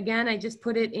link. Again, I just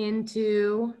put it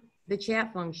into the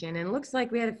chat function, and it looks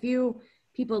like we had a few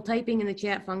people typing in the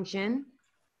chat function.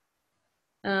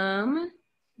 Trying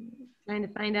to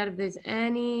find out if there's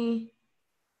any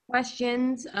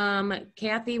questions.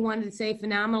 Kathy wanted to say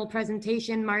phenomenal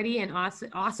presentation, Marty, and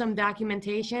awesome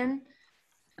documentation.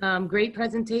 Great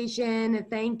presentation,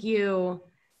 thank you.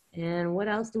 And what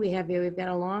else do we have here? We've got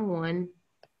a long one.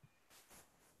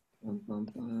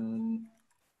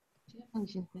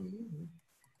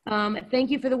 Thank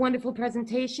you for the wonderful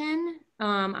presentation.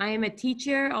 I am a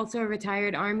teacher, also a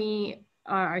retired Army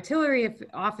artillery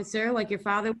officer, like your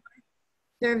father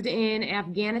served in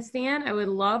Afghanistan. I would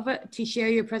love to share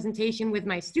your presentation with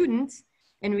my students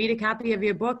and read a copy of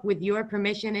your book with your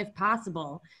permission if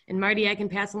possible. And Marty, I can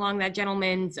pass along that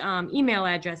gentleman's email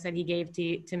address that he gave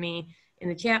to me in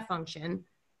the chat function.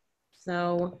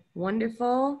 So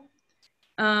wonderful.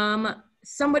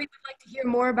 Somebody would like to hear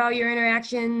more about your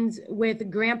interactions with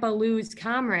Grandpa Lou's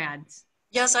comrades.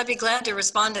 Yes, I'd be glad to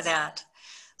respond to that.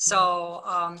 So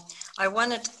I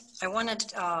wanted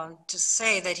to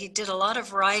say that he did a lot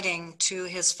of writing to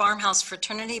his farmhouse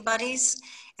fraternity buddies,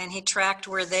 and he tracked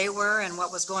where they were and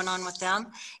what was going on with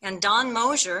them. And Don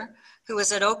Mosier, who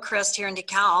was at Oakcrest here in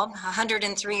DeKalb,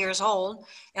 103 years old,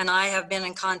 and I have been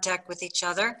in contact with each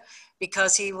other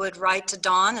because he would write to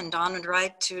Don and Don would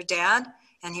write to Dad,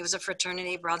 and he was a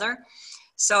fraternity brother.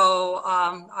 So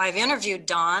I've interviewed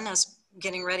Don as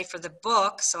getting ready for the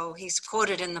book, so he's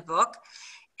quoted in the book.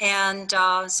 And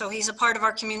so he's a part of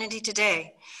our community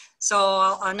today.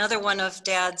 So another one of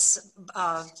Dad's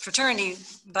fraternity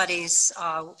buddies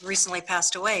recently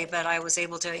passed away, but I was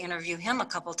able to interview him a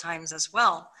couple times as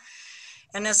well.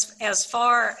 And as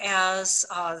far as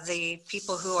the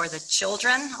people who are the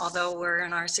children, although we're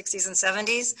in our 60s and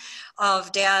 70s,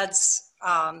 of Dad's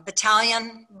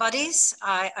battalion buddies,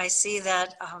 I see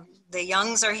that the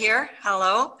Youngs are here.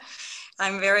 Hello.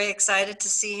 I'm very excited to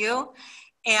see you,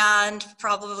 and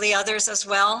probably others as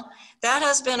well. That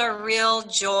has been a real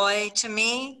joy to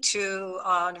me to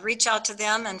reach out to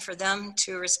them and for them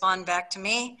to respond back to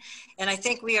me. And I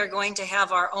think we are going to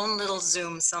have our own little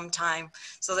Zoom sometime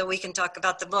so that we can talk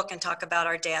about the book and talk about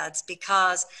our dads,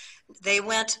 because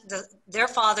their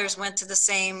fathers went to the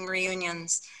same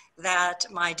reunions that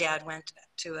my dad went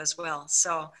to as well.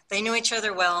 So they knew each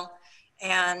other well.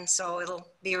 And so it'll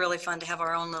be really fun to have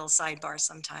our own little sidebar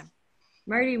sometime.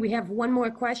 Marty, we have one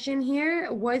more question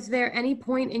here. Was there any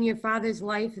point in your father's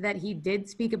life that he did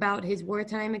speak about his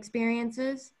wartime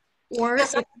experiences? Or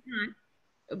yes, if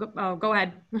not, go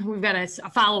ahead. We've got a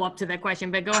follow-up to that question,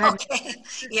 but go ahead. Okay.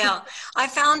 Yeah, I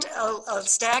found a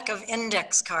stack of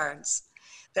index cards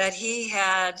that he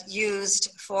had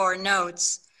used for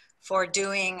notes for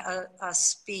doing a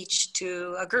speech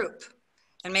to a group.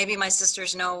 And maybe my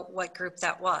sisters know what group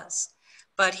that was.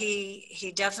 But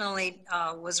he definitely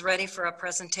was ready for a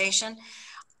presentation.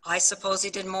 I suppose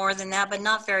he did more than that, but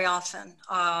not very often.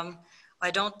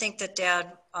 I don't think that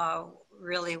Dad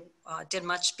really did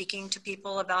much speaking to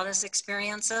people about his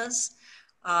experiences.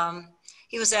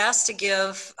 He was asked to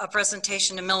give a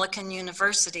presentation to Millikan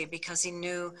University because he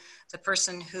knew the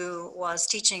person who was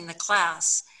teaching the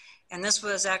class. And this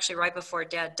was actually right before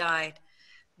Dad died.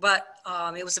 But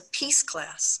it was a peace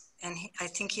class, and I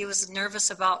think he was nervous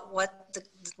about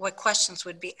what questions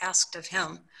would be asked of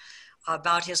him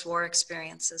about his war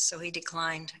experiences, so he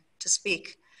declined to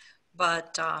speak.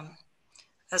 But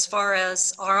as far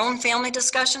as our own family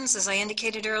discussions, as I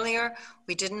indicated earlier,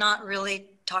 we did not really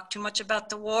talk too much about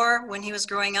the war when he was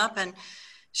growing up, and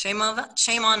shame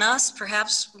on us.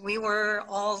 Perhaps we were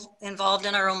all involved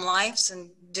in our own lives and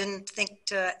didn't think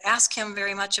to ask him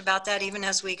very much about that, even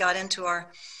as we got into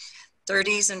our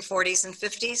 30s and 40s and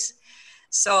 50s.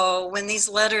 So when these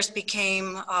letters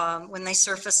became, when they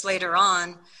surfaced later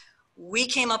on, we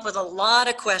came up with a lot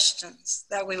of questions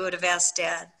that we would have asked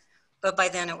Dad, but by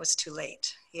then it was too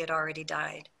late. He had already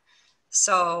died.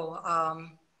 So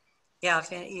yeah,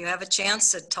 if you have a chance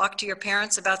to talk to your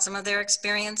parents about some of their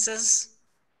experiences,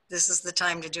 this is the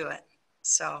time to do it.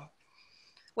 So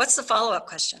what's the follow-up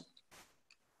question?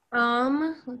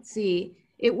 Let's see.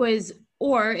 It was,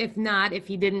 or if not, if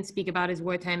he didn't speak about his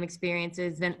wartime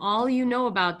experiences, then all you know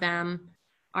about them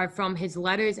are from his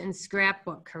letters and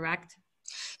scrapbook, correct?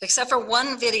 Except for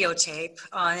one videotape.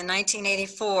 In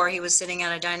 1984, he was sitting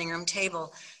at a dining room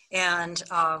table and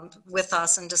with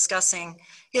us and discussing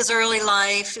his early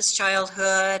life, his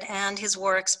childhood, and his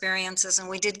war experiences, and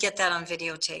we did get that on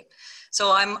videotape.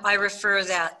 So I refer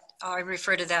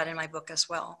to that in my book as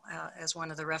well as one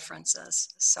of the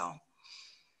references. So.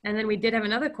 And then we did have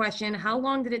another question. How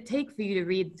long did it take for you to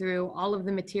read through all of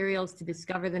the materials to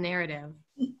discover the narrative?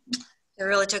 It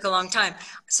really took a long time.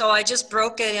 So I just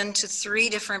broke it into 3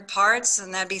 different parts,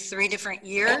 and that'd be 3 different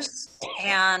years.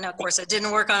 And of course, I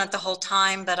didn't work on it the whole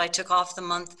time, but I took off the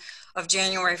month of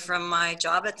January from my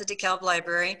job at the DeKalb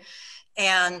Library.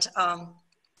 And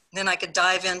then I could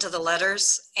dive into the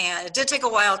letters. And it did take a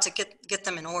while to get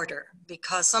them in order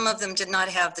because some of them did not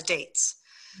have the dates.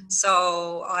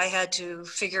 So I had to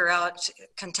figure out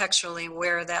contextually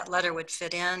where that letter would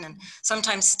fit in, and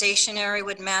sometimes stationery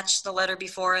would match the letter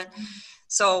before it.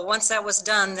 So once that was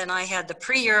done, then I had the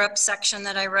pre-Europe section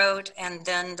that I wrote, and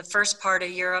then the first part of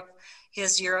Europe,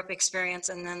 his Europe experience,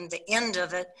 and then the end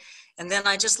of it. And then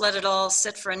I just let it all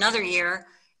sit for another year,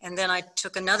 and then I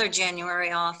took another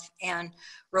January off and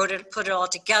put it all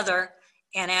together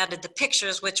and added the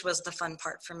pictures, which was the fun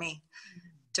part for me,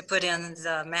 to put in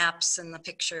the maps and the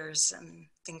pictures and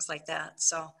things like that.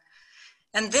 So,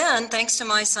 and then thanks to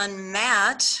my son,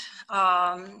 Matt,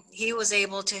 he was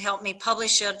able to help me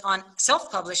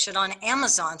self-publish it on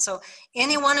Amazon. So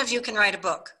any one of you can write a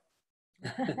book.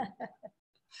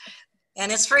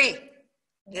 And it's free.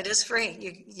 It is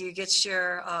free. You get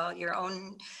your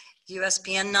own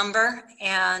USPN number,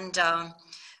 and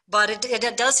but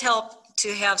it does help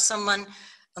to have someone.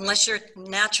 Unless you're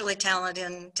naturally talented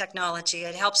in technology,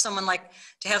 it helps to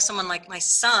have someone like my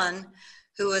son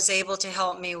who was able to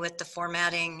help me with the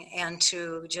formatting and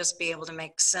to just be able to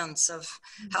make sense of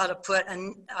how to put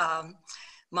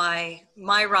my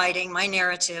writing, my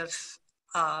narrative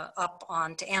up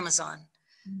onto Amazon.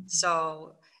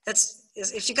 So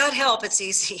if you got help, it's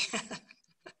easy.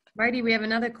 Marty, we have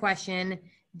another question.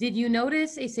 Did you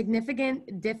notice a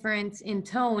significant difference in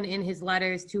tone in his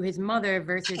letters to his mother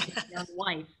versus his young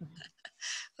wife?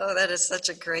 Oh, that is such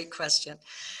a great question.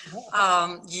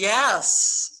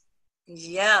 Yes.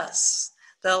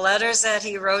 The letters that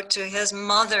he wrote to his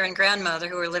mother and grandmother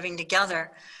who were living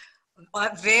together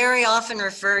very often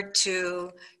referred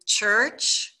to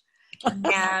church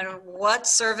and what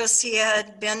service he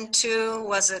had been to.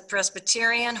 Was it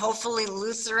Presbyterian? Hopefully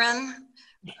Lutheran.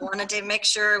 Wanted to make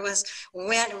sure it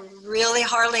really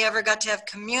hardly ever got to have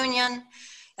communion.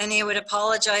 And he would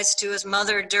apologize to his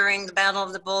mother during the Battle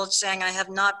of the Bulge, saying, I have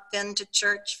not been to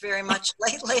church very much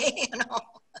lately,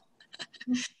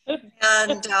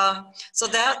 And so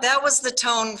that was the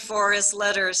tone for his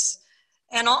letters.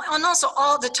 And also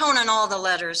all the tone in all the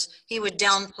letters, he would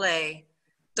downplay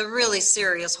the really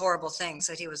serious, horrible things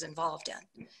that he was involved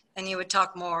in. And he would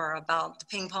talk more about the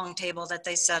ping pong table that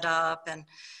they set up and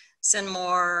send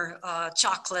more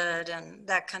chocolate and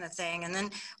that kind of thing. And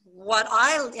then what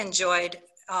I enjoyed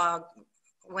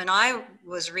when I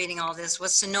was reading all this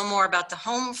was to know more about the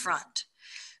home front,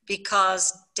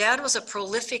 because Dad was a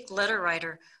prolific letter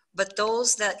writer, but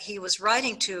those that he was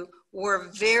writing to were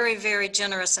very, very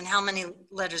generous in how many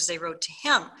letters they wrote to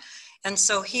him. And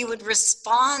so he would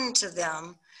respond to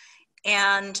them.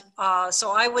 And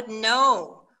so I would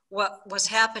know what was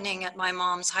happening at my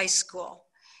mom's high school.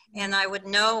 And I would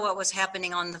know what was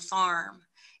happening on the farm.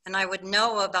 And I would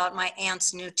know about my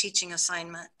aunt's new teaching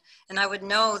assignment. And I would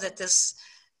know that this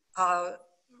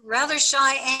rather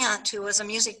shy aunt who was a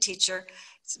music teacher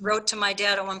wrote to my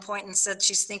dad at one point and said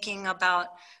she's thinking about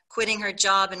quitting her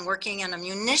job and working in a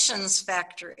munitions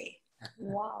factory.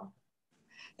 Wow.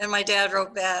 And my dad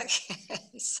wrote back,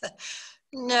 he said,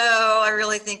 no, I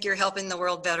really think you're helping the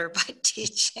world better by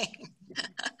teaching.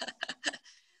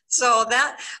 So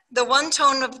the one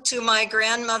tone to my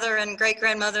grandmother and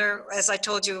great-grandmother, as I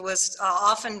told you, was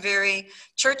often very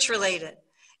church-related.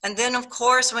 And then, of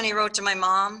course, when he wrote to my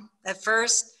mom, at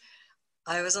first,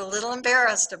 I was a little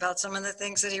embarrassed about some of the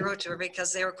things that he wrote to her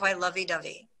because they were quite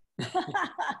lovey-dovey.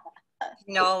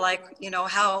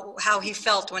 How he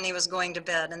felt when he was going to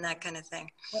bed and that kind of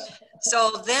thing.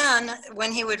 So then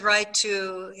when he would write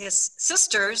to his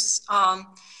sisters,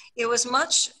 it was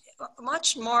much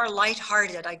more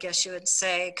lighthearted, I guess you would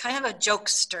say, kind of a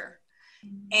jokester.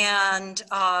 And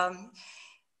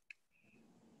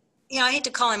I hate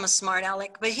to call him a smart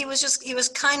aleck, but he was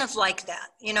kind of like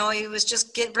that. He was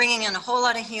just bringing in a whole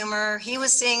lot of humor. He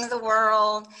was seeing the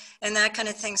world and that kind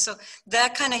of thing. So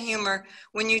that kind of humor,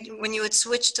 when you would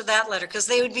switch to that letter, because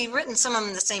they would be written, some of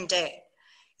them the same day.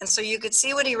 And so you could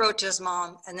see what he wrote to his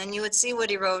mom, and then you would see what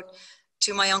he wrote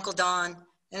to my Uncle Don.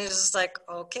 And it was just like,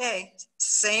 okay,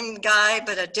 same guy,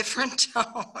 but a different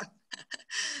tone.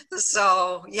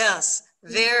 So yes,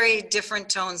 very different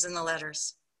tones in the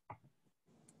letters.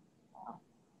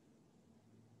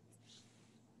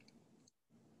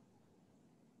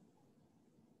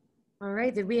 All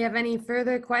right, did we have any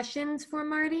further questions for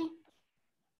Marty?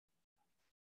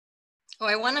 Oh,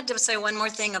 I wanted to say one more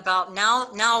thing about now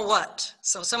what?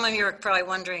 So some of you are probably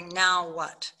wondering, now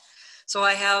what? So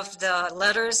I have the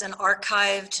letters in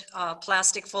archived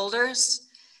plastic folders,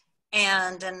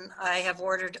 and then I have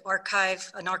ordered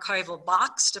an archival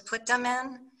box to put them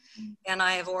in, and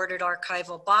I have ordered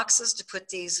archival boxes to put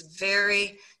these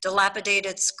very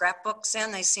dilapidated scrapbooks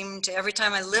in. They seem to, every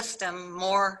time I lift them,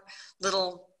 more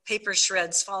little paper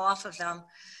shreds fall off of them.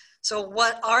 So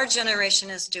what our generation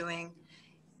is doing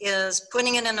is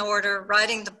putting it in order,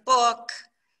 writing the book,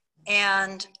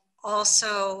 and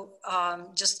also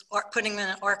just putting in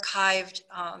an archived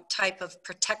type of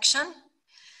protection.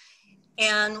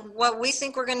 And what we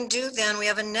think we're going to do then, we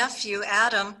have a nephew,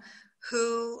 Adam,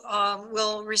 who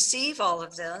will receive all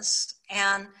of this,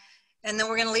 and then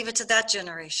we're going to leave it to that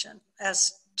generation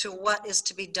as to what is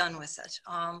to be done with it.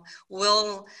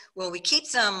 Will we keep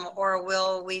them, or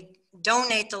will we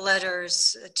donate the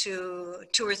letters to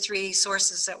 2 or 3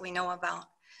 sources that we know about?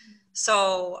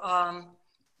 So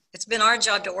it's been our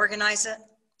job to organize it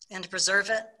and to preserve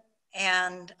it.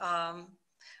 And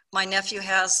my nephew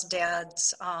has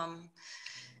Dad's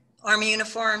Army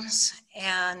uniforms.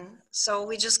 And so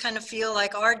we just kind of feel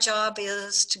like our job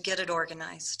is to get it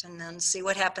organized and then see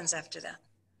what happens after that.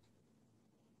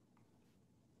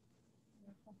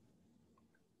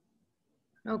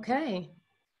 Okay.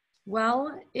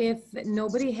 Well, if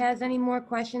nobody has any more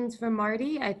questions for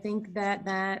Marty, I think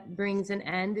that brings an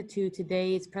end to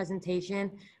today's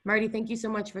presentation. Marty, thank you so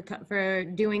much for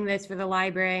doing this for the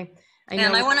library.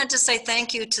 I wanted to say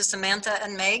thank you to Samantha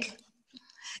and Meg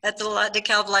at the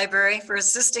DeKalb Library for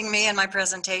assisting me in my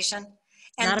presentation.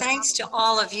 And thanks to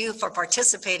all of you for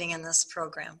participating in this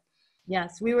program.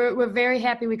 Yes, we're very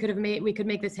happy we could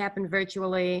make this happen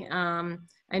virtually.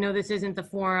 I know this isn't the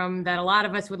forum that a lot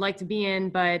of us would like to be in,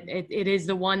 but it is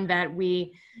the one that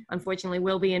we unfortunately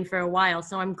will be in for a while.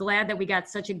 So I'm glad that we got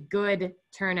such a good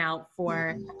turnout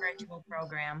for the virtual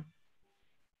program.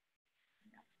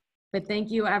 But thank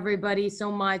you everybody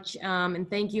so much. And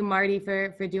thank you, Marty,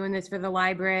 for doing this for the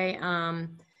library.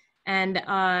 And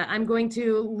I'm going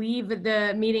to leave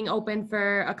the meeting open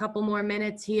for a couple more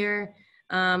minutes here.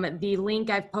 The link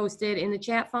I've posted in the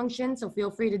chat function, so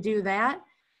feel free to do that.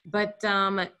 But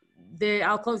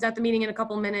I'll close out the meeting in a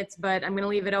couple minutes, but I'm going to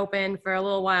leave it open for a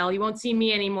little while. You won't see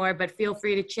me anymore, but feel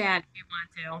free to chat if you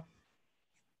want to.